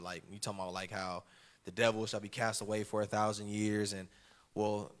that. But like you talking about like how the devil shall be cast away for 1,000 years, and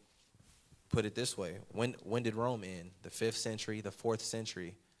well, put it this way: when did Rome end? The 5th century, the 4th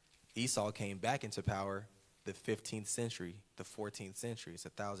century. Esau came back into power the 15th century, the 14th century. It's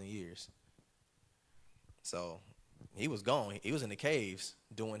 1,000 years. So he was gone. He was in the caves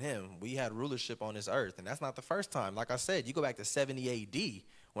doing him. We had rulership on this earth, and that's not the first time. Like I said, you go back to 70 A.D.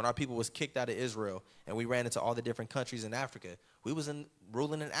 when our people was kicked out of Israel, and we ran into all the different countries in Africa. We was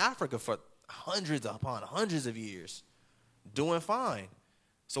ruling in Africa for hundreds upon hundreds of years, doing fine.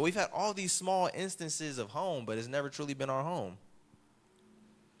 So we've had all these small instances of home, but it's never truly been our home.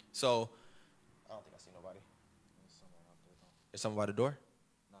 So I don't think I see nobody. There's someone by the door?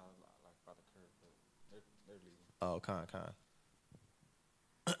 No, like by the curb, but they're leaving. Oh, con.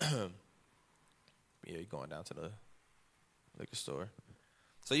 Yeah, you're going down to the liquor store.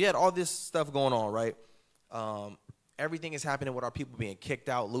 So you had all this stuff going on, right? Everything is happening with our people being kicked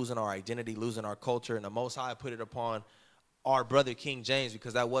out, losing our identity, losing our culture, and the Most High put it upon our brother King James,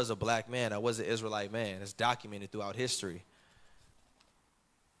 because that was a black man, that was an Israelite man. It's documented throughout history.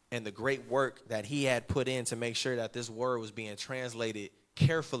 And the great work that he had put in to make sure that this word was being translated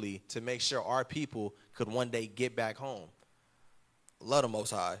carefully to make sure our people could one day get back home. Love the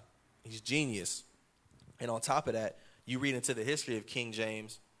Most High. He's genius. And on top of that, you read into the history of King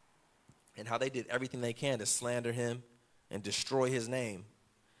James and how they did everything they can to slander him and destroy his name.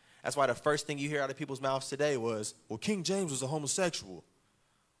 That's why the first thing you hear out of people's mouths today was, well, King James was a homosexual.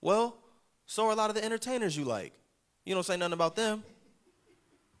 Well, so are a lot of the entertainers you like. You don't say nothing about them.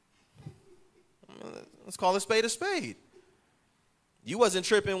 Let's call a spade a spade. You wasn't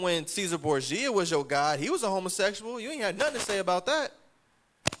tripping when Caesar Borgia was your god. He was a homosexual. You ain't had nothing to say about that.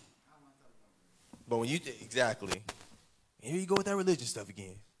 But when you, exactly. Here you go with that religion stuff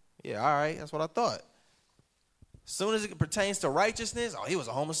again. Yeah, all right, that's what I thought. As soon as it pertains to righteousness, oh, he was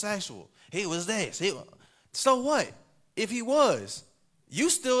a homosexual. He was this. So what? If he was, you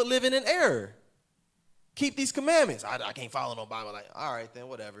still living in error. Keep these commandments. I can't follow no Bible. Like, all right, then,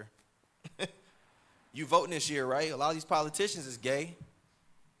 whatever. You voting this year, right? A lot of these politicians is gay.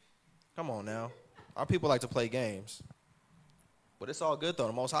 Come on now. Our people like to play games. But it's all good, though.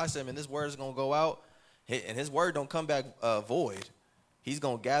 The Most High said, man, this word is going to go out, and his word don't come back void. He's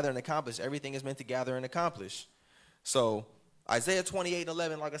going to gather and accomplish everything is meant to gather and accomplish. So Isaiah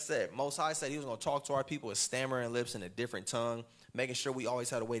 28:11, like I said, Most High said he was going to talk to our people with stammering lips and a different tongue, making sure we always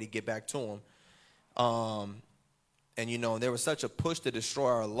had a way to get back to him. And, you know, there was such a push to destroy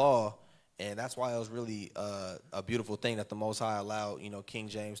our law, and that's why it was really a beautiful thing that the Most High allowed, you know, King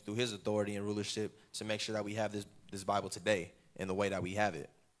James through his authority and rulership to make sure that we have this Bible today in the way that we have it.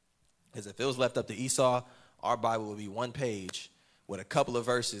 Because if it was left up to Esau, our Bible would be one page with a couple of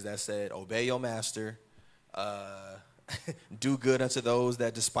verses that said, obey your master, do good unto those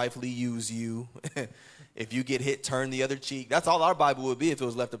that despitefully use you. If you get hit, turn the other cheek. That's all our Bible would be if it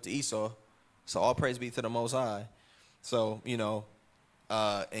was left up to Esau. So all praise be to the Most High. So, you know,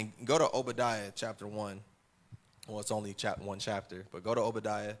 and go to Obadiah chapter 1. Well, it's only one chapter, but go to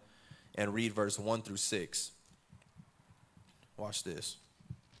Obadiah and read verse 1 through 6. Watch this.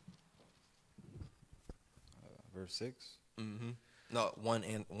 Verse 6? Mm-hmm. No,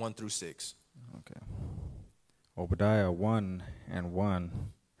 1 through 6. Okay. Obadiah 1:1.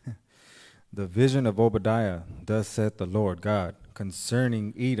 The vision of Obadiah, thus saith the Lord God,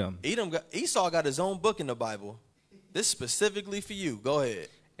 concerning Edom. Esau got his own book in the Bible. This specifically for you. Go ahead.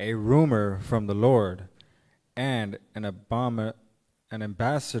 A rumor from the Lord, and an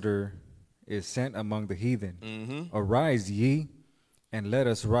ambassador is sent among the heathen. Mm-hmm. Arise ye, and let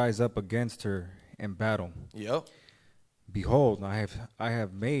us rise up against her in battle. Yep. Behold, I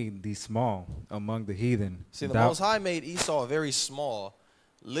have made thee small among the heathen. See, the Most High made Esau very small,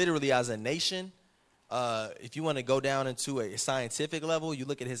 literally as a nation. If you want to go down into a scientific level, you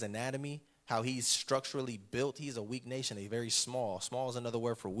look at his anatomy, how he's structurally built. He's a weak nation, a very small. Small is another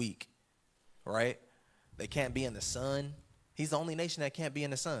word for weak, right? They can't be in the sun. He's the only nation that can't be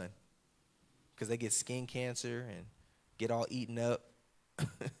in the sun because they get skin cancer and get all eaten up.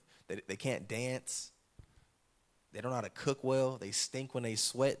 They can't dance. They don't know how to cook well. They stink when they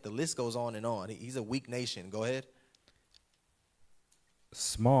sweat. The list goes on and on. He's a weak nation. Go ahead.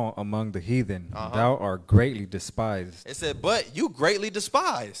 Small among the heathen, thou art greatly despised. It said, but you greatly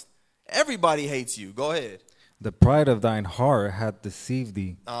despised. Everybody hates you. Go ahead. The pride of thine heart hath deceived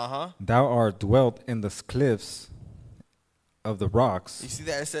thee. Thou art dwelt in the cliffs of the rocks. You see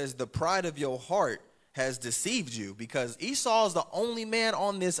that? It says, the pride of your heart has deceived you, because Esau is the only man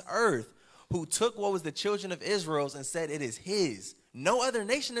on this earth who took what was the children of Israel's and said it is his. No other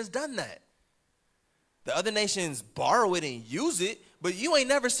nation has done that. The other nations borrow it and use it, but you ain't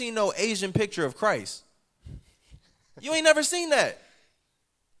never seen no Asian picture of Christ. You ain't never seen that.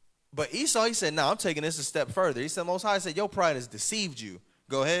 But Esau, he said, no, I'm taking this a step further. He said, Most High said, your pride has deceived you.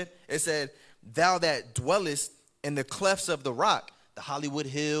 Go ahead. It said, thou that dwellest in the clefts of the rock, the Hollywood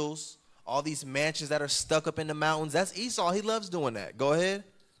Hills, all these mansions that are stuck up in the mountains. That's Esau. He loves doing that. Go ahead.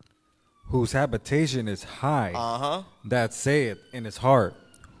 Whose habitation is high, that saith in his heart,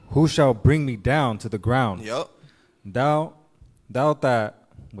 who shall bring me down to the ground? Yep. Though thou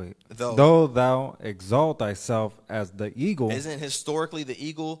exalt thyself as the eagle. Isn't historically the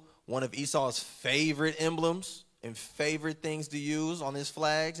eagle one of Esau's favorite emblems and favorite things to use on his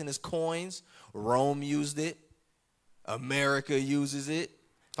flags and his coins? Rome used it. America uses it.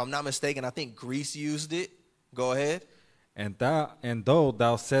 If I'm not mistaken, I think Greece used it. Go ahead. And though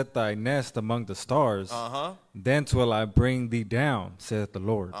thou set thy nest among the stars, then will I bring thee down, saith the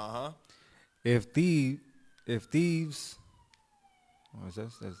Lord. If thieves, if thieves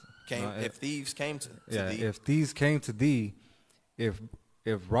came to thee. If thieves came to thee, if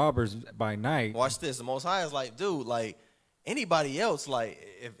robbers by night. Watch this. The Most High is like, dude, like anybody else, like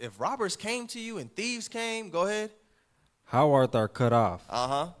if robbers came to you and thieves came, go ahead. How art thou cut off?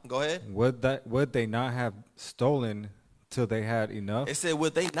 Go ahead. Would they not have stolen till they had enough? It said,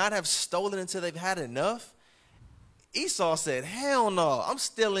 would they not have stolen until they've had enough? Esau said, hell no, I'm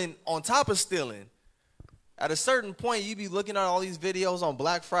stealing on top of stealing. At a certain point, you be looking at all these videos on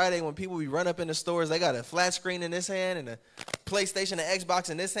Black Friday when people be run up in the stores. They got a flat screen in this hand and a PlayStation and Xbox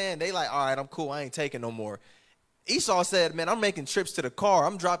in this hand. They like, all right, I'm cool. I ain't taking no more. Esau said, man, I'm making trips to the car.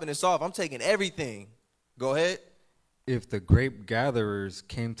 I'm dropping this off. I'm taking everything. Go ahead. If the grape gatherers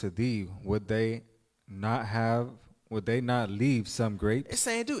came to thee, would they not leave some grapes? It's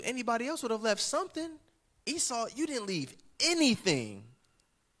saying, dude, anybody else would have left something. Esau, you didn't leave anything.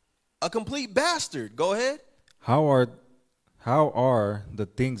 A complete bastard. Go ahead. How are the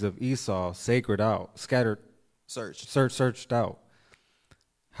things of Esau scattered, searched out?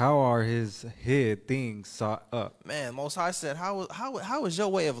 How are his hid things sought up? Man, Most High said, how is your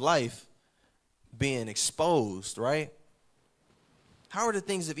way of life being exposed, right? How are the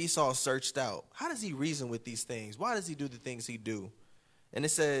things of Esau searched out? How does he reason with these things? Why does he do the things he do? And it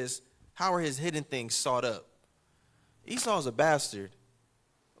says, how are his hidden things sought up? Esau's a bastard.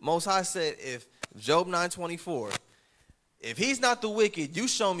 Most High said, if Job 9:24, if he's not the wicked, you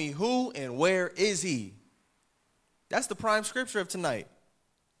show me who and where is he. That's the prime scripture of tonight,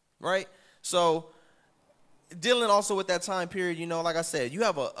 right? So dealing also with that time period, you know, like I said, you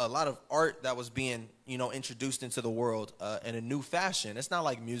have a lot of art that was being, you know, introduced into the world in a new fashion. It's not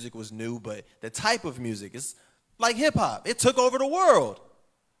like music was new, but the type of music is like hip hop. It took over the world.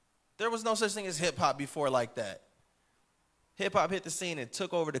 There was no such thing as hip hop before like that. Hip hop hit the scene and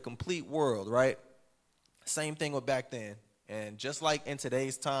took over the complete world, right? Same thing with back then. And just like in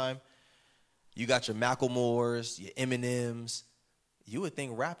today's time, you got your Macklemores, your Eminems. You would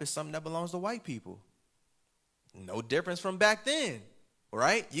think rap is something that belongs to white people. No difference from back then,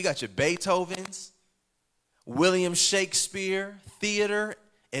 right? You got your Beethovens, William Shakespeare, theater,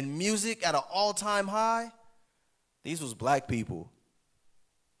 and music at an all-time high. These was black people.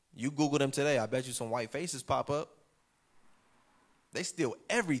 You Google them today, I bet you some white faces pop up. They steal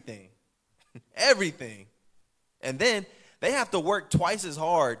everything, everything. And then they have to work twice as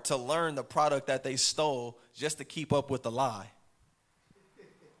hard to learn the product that they stole just to keep up with the lie.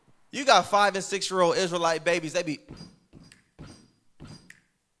 You got 5- and 6-year-old Israelite babies, they be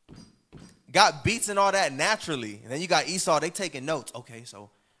got beats and all that naturally. And then you got Esau, they taking notes. Okay,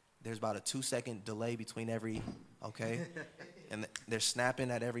 so there's about a 2-second delay between every, okay? And they're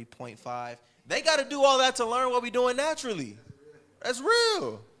snapping at every 0.5. They got to do all that to learn what we doing naturally. That's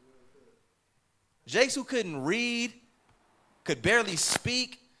real. Jakes, who couldn't read, could barely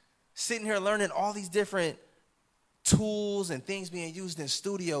speak, sitting here learning all these different tools and things being used in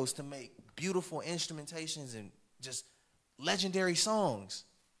studios to make beautiful instrumentations and just legendary songs.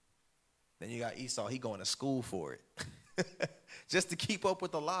 Then you got Esau, he going to school for it just to keep up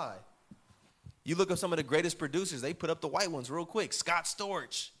with the lie. You look up some of the greatest producers, they put up the white ones real quick. Scott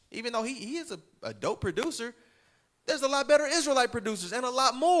Storch, even though he is a dope producer, there's a lot better Israelite producers and a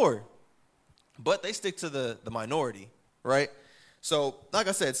lot more. But they stick to the minority, right? So, like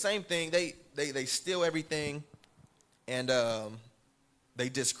I said, same thing. They steal everything, and they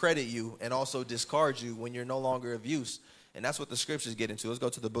discredit you and also discard you when you're no longer of use. And that's what the scriptures get into. Let's go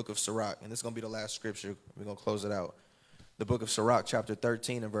to the book of Sirach, and this is going to be the last scripture. We're going to close it out. The book of Sirach, chapter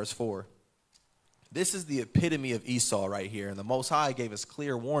 13 and verse 4. This is the epitome of Esau right here. And the Most High gave us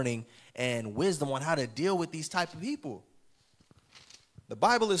clear warning and wisdom on how to deal with these type of people. The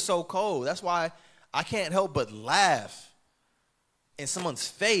Bible is so cold. That's why I can't help but laugh in someone's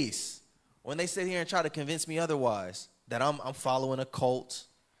face when they sit here and try to convince me otherwise, that I'm following a cult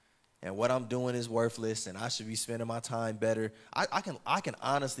and what I'm doing is worthless and I should be spending my time better. I can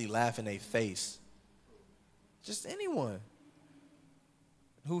honestly laugh in their face. Just anyone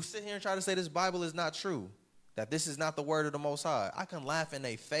who sit here and try to say this Bible is not true, that this is not the word of the Most High, I can laugh in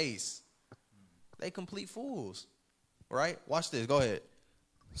their face. They complete fools, right? Watch this. Go ahead.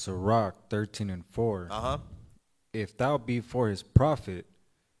 Sirach 13:4. Uh-huh. If thou be for his profit,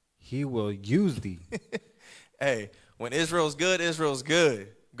 he will use thee. Hey, when Israel's good, Israel's good.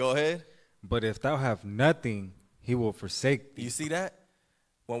 Go ahead. But if thou have nothing, he will forsake thee. You see that?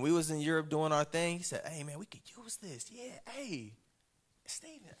 When we was in Europe doing our thing, he said, hey, man, we could use this. Yeah, hey,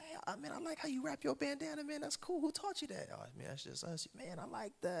 Steven, hey, I like how you wrap your bandana, man. That's cool. Who taught you that? Oh, man, that's just us. Man, I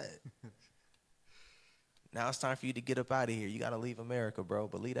like that. Now it's time for you to get up out of here. You got to leave America, bro,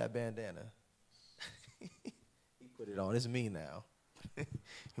 but leave that bandana. He put it on. It's me now.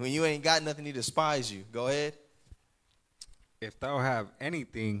 When you ain't got nothing, he despise you. Go ahead. If thou have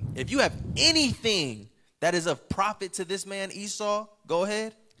anything, If you have anything that is of profit to this man Esau, go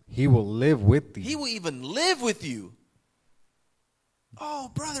ahead. he will live with thee. He will even live with you. Oh,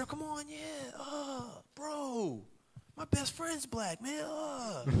 brother, come on, yeah. Bro, my best friend's black, man.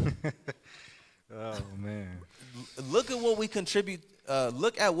 Oh, man. Look at what we contribute.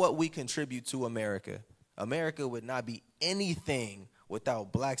 Look at what we contribute to America. America would not be anything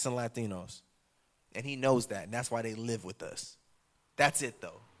without blacks and Latinos. And he knows that, and that's why they live with us. That's it,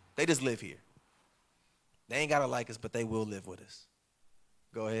 though. They just live here. They ain't got to like us, but they will live with us.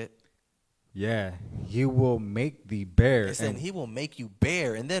 Go ahead. Yeah, he will make thee bear, It said he will make you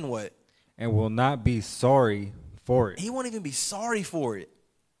bear, and then what? and will not be sorry for it. He won't even be sorry for it.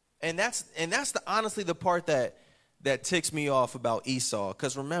 And that's honestly the part that ticks me off about Esau.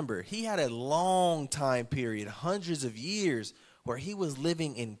 Because remember, he had a long time period, hundreds of years, where he was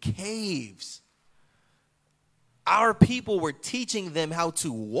living in caves. Our people were teaching them how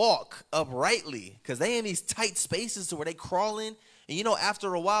to walk uprightly because they in these tight spaces to where they crawl in. And you know,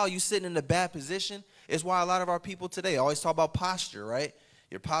 after a while, you sitting in a bad position. It's why a lot of our people today always talk about posture, right?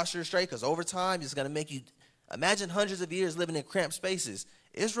 Your posture is straight because over time, it's going to make you, imagine hundreds of years living in cramped spaces.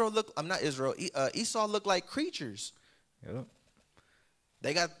 Esau looked like creatures. Yep.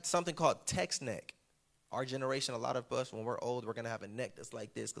 They got something called text neck. Our generation, a lot of us, when we're old, we're going to have a neck that's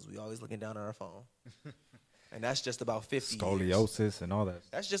like this because we always looking down at our phone. And that's just about 50 Scoliosis years. and all that.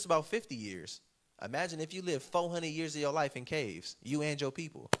 That's just about 50 years. Imagine if you live 400 years of your life in caves, you and your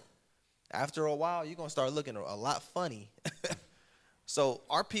people. After a while, you're going to start looking a lot funny. So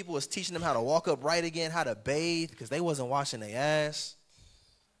our people was teaching them how to walk upright again, how to bathe, because they wasn't washing their ass.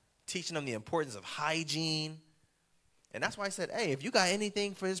 Teaching them the importance of hygiene. And that's why I said, hey, if you got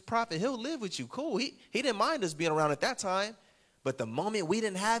anything for his prophet, he'll live with you. Cool. He didn't mind us being around at that time. But the moment we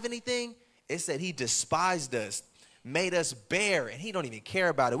didn't have anything, it said he despised us, made us bare, and he don't even care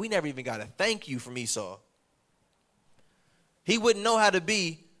about it. We never even got a thank you from Esau. He wouldn't know how to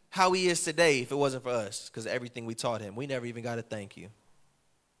be how he is today if it wasn't for us, because of everything we taught him. We never even got a thank you.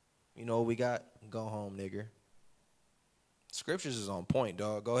 You know what we got? Go home, nigger. Scriptures is on point,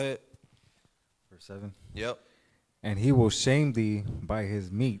 dog. Go ahead. Verse 7. Yep. And he will shame thee by his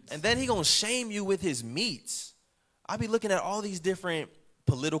meats. And then he gonna shame you with his meats. I be looking at all these different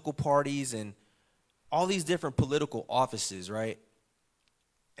political parties and all these different political offices, right?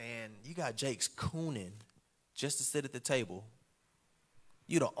 And you got Jake's cooning just to sit at the table.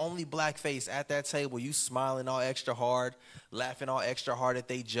 You the only black face at that table. You smiling all extra hard, laughing all extra hard at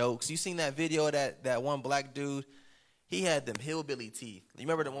they jokes. You seen that video of that one black dude? He had them hillbilly teeth. You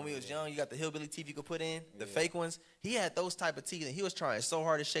remember that when we was young, you got the hillbilly teeth you could put in, the fake ones? He had those type of teeth, and he was trying so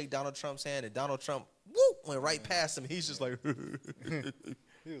hard to shake Donald Trump's hand, and Donald Trump, went right past him. He's just like,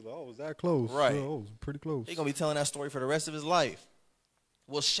 He was like, oh, was that close? Right. Oh, it was pretty close. he's going to be telling that story for the rest of his life.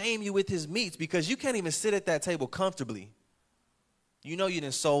 Will shame you with his meats because you can't even sit at that table comfortably. You know you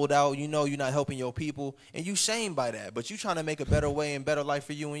done sold out. You know you're not helping your people, and you shamed by that, but you trying to make a better way and better life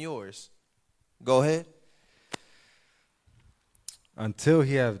for you and yours. Go ahead. Until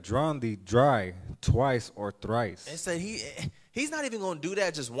he have drawn thee dry twice or thrice. And said he's not even going to do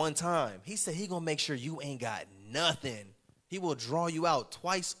that just one time. He said he going to make sure you ain't got nothing. He will draw you out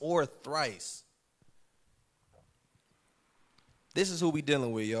twice or thrice. This is who we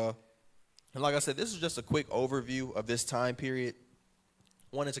dealing with, y'all. And like I said, this is just a quick overview of this time period.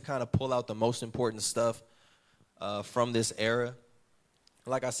 Wanted to kind of pull out the most important stuff from this era.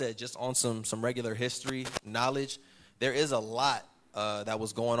 Like I said, just on some regular history knowledge, there is a lot that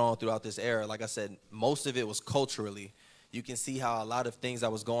was going on throughout this era. Like I said, most of it was culturally. you can see how a lot of things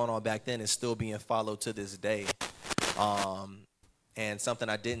that was going on back then is still being followed to this day. And something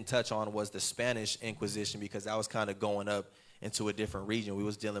I didn't touch on was the Spanish Inquisition, because that was kind of going up into a different region. We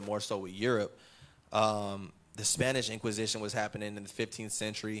was dealing more so with Europe. The Spanish Inquisition was happening in the 15th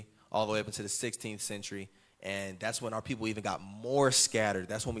century all the way up into the 16th century. And that's when our people even got more scattered.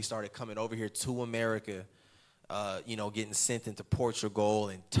 That's when we started coming over here to America, you know, getting sent into Portugal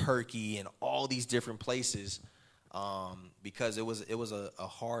and Turkey and all these different places, because it was a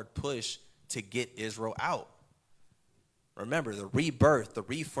hard push to get Israel out. Remember, the rebirth, the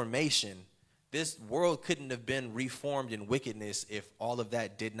reformation, this world couldn't have been reformed in wickedness if all of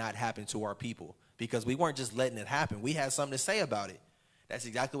that did not happen to our people, because we weren't just letting it happen. We had something to say about it. That's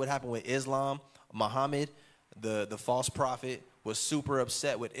exactly what happened with Islam. Muhammad, the false prophet, was super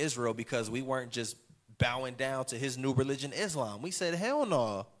upset with Israel because we weren't just bowing down to his new religion, Islam. We said, hell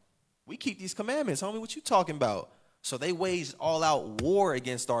no. We keep these commandments, homie. What you talking about? So they waged all-out war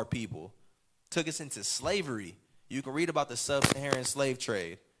against our people, took us into slavery. You can read about the sub-Saharan slave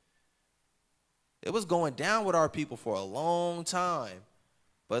trade. It was going down with our people for a long time.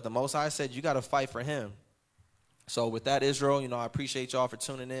 But the Most High said, you got to fight for him. So with that, Israel, you know, I appreciate y'all for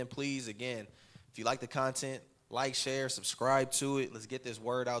tuning in. Please, again, if you like the content, like, share, subscribe to it. Let's get this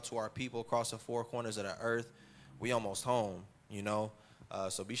word out to our people across the four corners of the earth. We almost home, you know.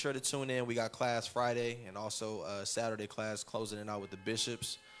 So be sure to tune in. We got class Friday and also Saturday class closing it out with the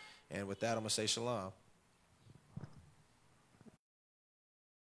bishops. And with that, I'm going to say shalom.